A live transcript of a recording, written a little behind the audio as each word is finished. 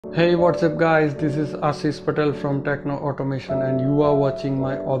Hey, what's up guys, this is Ashish Patel from Techno Automation and you are watching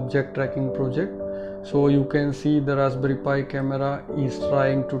my object tracking project. So you can see the Raspberry Pi camera is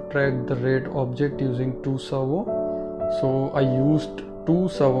trying to track the red object using two servo. So I used two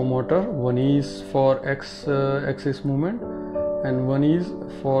servo motor, one is for X axis movement and one is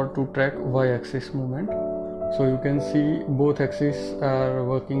for to track Y axis movement. So you can see both axes are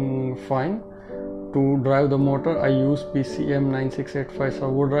working fine. To drive the motor I use PCM9685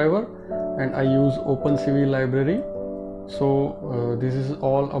 Servo driver and I use OpenCV library. So this is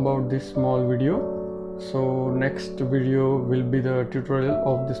all about this small video. So next video will be the tutorial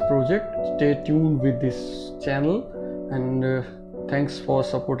of this project. Stay tuned with this channel and thanks for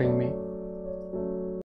supporting me.